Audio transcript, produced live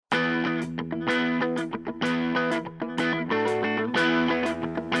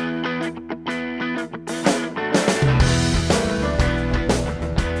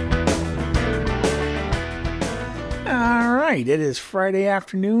right, it is Friday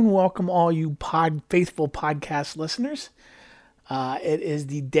afternoon. Welcome all you faithful podcast listeners. It is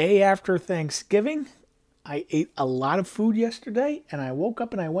the day after Thanksgiving. I ate a lot of food yesterday, and I woke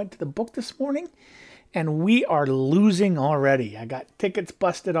up and I went to the book this morning, and we are losing already. I got tickets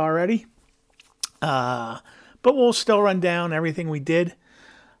busted already, but we'll still run down everything we did.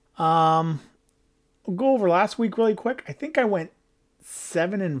 We'll go over last week really quick. I think I went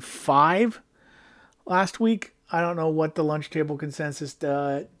 7-5 last week. I don't know what the lunch table consensus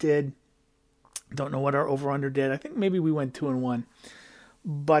did. Don't know what our over-under did. I think maybe we went 2-1.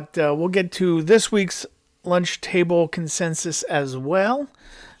 But we'll get to this week's lunch table consensus as well.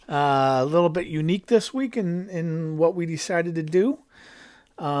 A little bit unique this week in what we decided to do.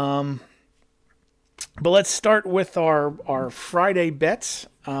 But let's start with our Friday bets.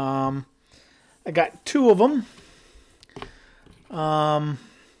 I got two of them. I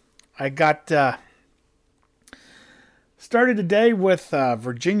got... Started today with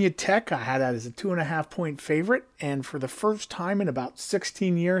Virginia Tech. I had that as a 2.5-point favorite. And for the first time in about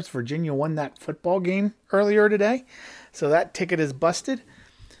 16 years, Virginia won that football game earlier today. So that ticket is busted.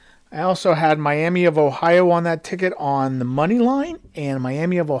 I also had Miami of Ohio on that ticket on the money line. And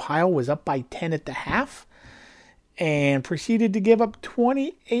Miami of Ohio was up by 10 at the half. And proceeded to give up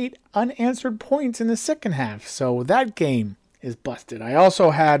 28 unanswered points in the second half. So that game is busted. I also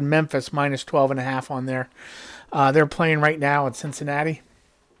had Memphis minus 12.5 on there. They're playing right now at Cincinnati.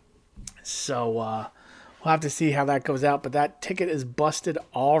 So we'll have to see how that goes out. But that ticket is busted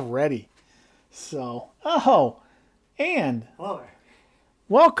already. So, and Hello there.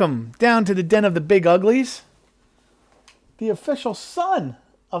 Welcome down to the Den of the Big Uglies, the official son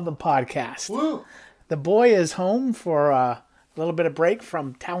of the podcast. Woo! The boy is home for a little bit of break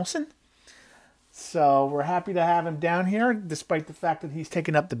from Towson. So we're happy to have him down here, despite the fact that he's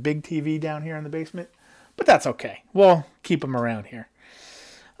taking up the big TV down here in the basement. But that's okay. We'll keep him around here.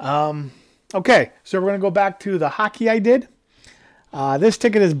 Okay, so we're going to go back to the hockey I did. This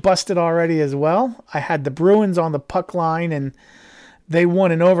ticket is busted already as well. I had the Bruins on the puck line, and they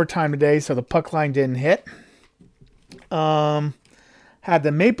won in overtime today, so the puck line didn't hit. Had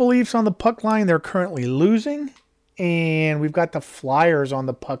the Maple Leafs on the puck line. They're currently losing. And we've got the Flyers on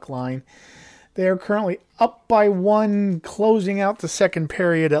the puck line. They're currently up by 1, closing out the second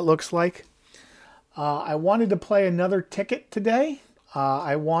period, it looks like. I wanted to play another ticket today.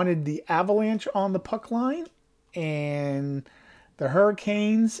 I wanted the Avalanche on the puck line and the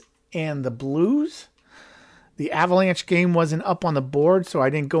Hurricanes and the Blues. The Avalanche game wasn't up on the board, so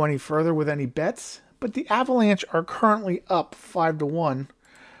I didn't go any further with any bets. But the Avalanche are currently up 5-1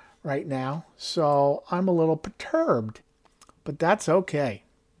 right now, so I'm a little perturbed. But that's okay.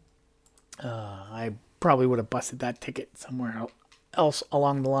 I probably would have busted that ticket somewhere else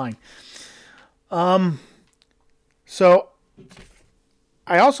along the line. So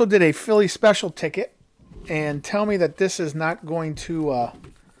I also did a Philly special ticket, and tell me that this is not going to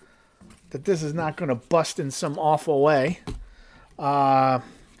bust in some awful way.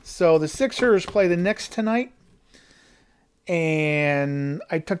 So the Sixers play the Knicks tonight, and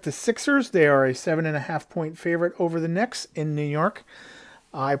I took the Sixers. They are a 7.5-point favorite over the Knicks in New York.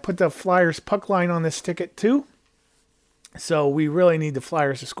 I put the Flyers puck line on this ticket too. So we really need the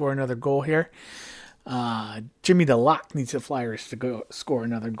Flyers to score another goal here. Jimmy the Lock needs the Flyers to go score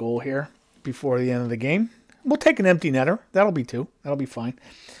another goal here before the end of the game. We'll take an empty netter. That'll be 2. That'll be fine.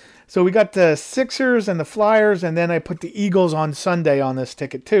 So we got the Sixers and the Flyers, and then I put the Eagles on Sunday on this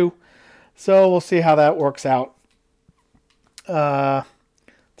ticket too. So we'll see how that works out.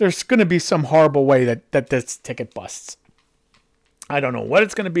 There's going to be some horrible way that this ticket busts. I don't know what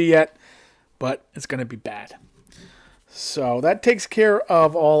it's going to be yet, but it's going to be bad. So that takes care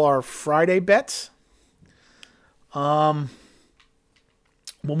of all our Friday bets. We'll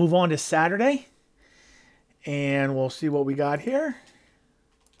move on to Saturday, and we'll see what we got here.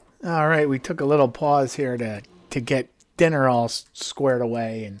 All right, we took a little pause here to get dinner all squared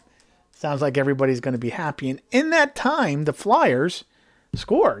away, and sounds like everybody's going to be happy. And in that time, the Flyers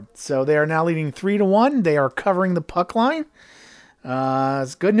scored, so they are now leading 3-1. They are covering the puck line.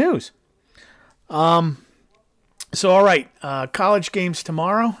 It's good news. So, all right, college games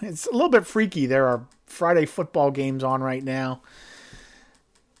tomorrow. It's a little bit freaky. There are Friday football games on right now.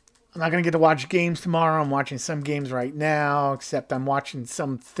 I'm not going to get to watch games tomorrow. I'm watching some games right now, except I'm watching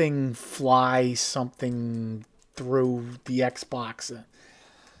something fly something through the Xbox.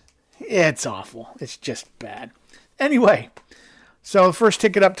 It's awful. It's just bad. Anyway, so the first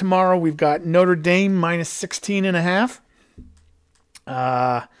ticket up tomorrow, we've got Notre Dame minus 16.5.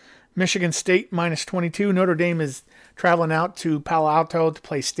 Michigan State minus 22. Notre Dame is traveling out to Palo Alto to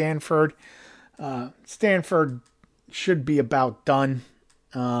play Stanford. Stanford should be about done.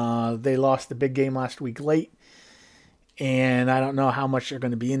 They lost the big game last week late, and I don't know how much they're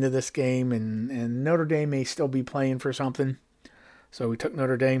going to be into this game, and Notre Dame may still be playing for something. So we took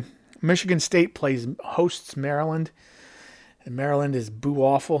Notre Dame. Michigan State hosts Maryland, and Maryland is boo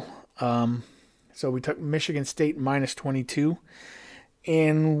awful. So we took Michigan State minus 22.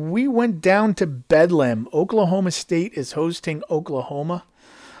 And we went down to Bedlam. Oklahoma State is hosting Oklahoma.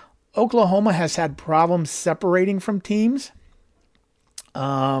 Oklahoma has had problems separating from teams.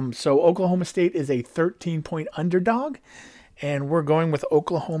 So Oklahoma State is a 13-point underdog, and we're going with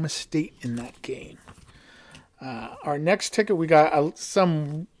Oklahoma State in that game. Our next ticket, we got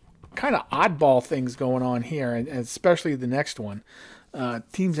some kind of oddball things going on here, and especially the next one.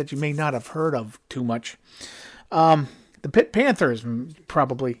 Teams that you may not have heard of too much. The Pitt Panthers,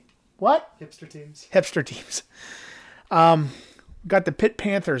 probably. What? Hipster teams. Hipster teams. Got the Pitt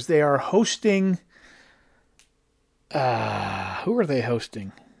Panthers. They are hosting... who are they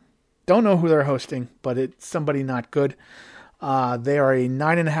hosting? Don't know who they're hosting, but it's somebody not good. They are a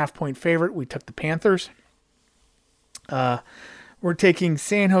 9.5-point favorite. We took the Panthers. We're taking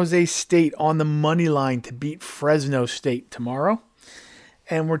San Jose State on the money line to beat Fresno State tomorrow.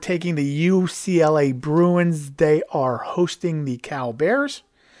 And we're taking the UCLA Bruins. They are hosting the Cal Bears.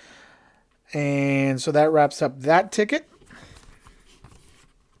 And so that wraps up that ticket.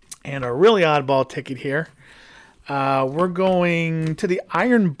 And a really oddball ticket here. We're going to the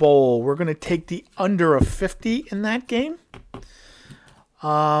Iron Bowl. We're going to take the under of 50 in that game.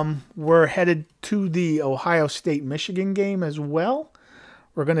 We're headed to the Ohio State-Michigan game as well.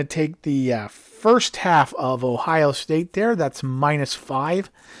 We're going to take the first half of Ohio State there. That's -5.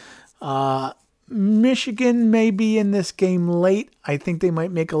 Michigan may be in this game late. I think they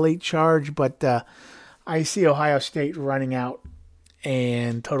might make a late charge, but I see Ohio State running out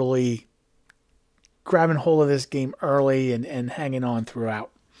and totally grabbing hold of this game early and hanging on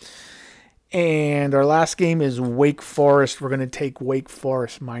throughout. And our last game is Wake Forest. We're going to take Wake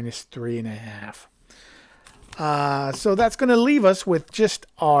Forest -3.5. So that's going to leave us with just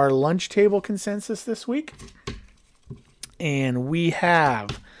our lunch table consensus this week. And we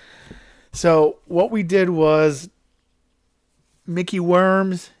have... So what we did was Mickey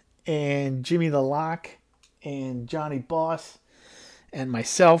Worms and Jimmy the Lock and Johnny Boss and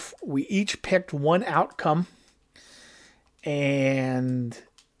myself, we each picked one outcome. And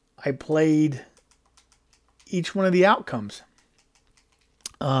I played each one of the outcomes.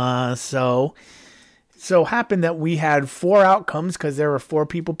 So happened that we had 4 outcomes because there were 4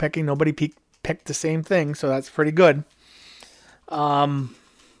 people picking. Nobody picked the same thing, so that's pretty good.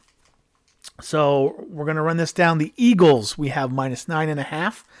 So we're going to run this down. The Eagles, we have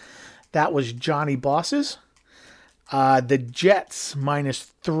 -9.5. That was Johnny Boss's. The Jets,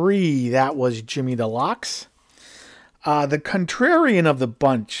 -3. That was Jimmy the Locks. The contrarian of the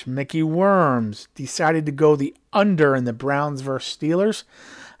bunch, Mickey Worms, decided to go the under in the Browns versus Steelers.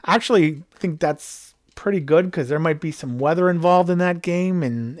 I actually think that's pretty good because there might be some weather involved in that game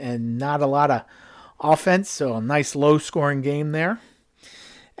and not a lot of offense, so a nice low-scoring game there.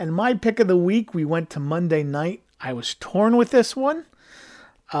 And my pick of the week, we went to Monday night. I was torn with this one.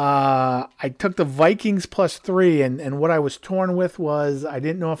 I took the Vikings +3, and what I was torn with was I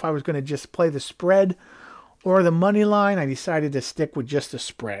didn't know if I was going to just play the spread or the money line. I decided to stick with just the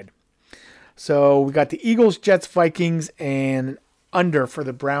spread. So we got the Eagles, Jets, Vikings, and under for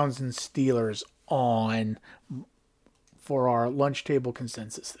the Browns and Steelers on for our lunch table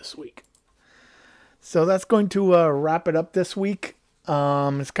consensus this week. So that's going to wrap it up this week.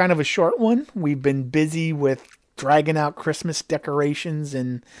 It's kind of a short one. We've been busy with dragging out Christmas decorations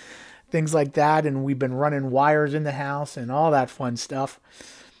and things like that, and we've been running wires in the house and all that fun stuff.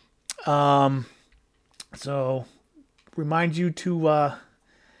 So remind you to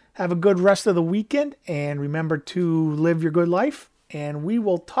have a good rest of the weekend, and remember to live your good life. And we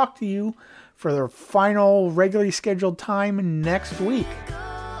will talk to you for the final regularly scheduled time next week.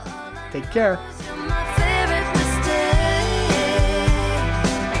 Take care.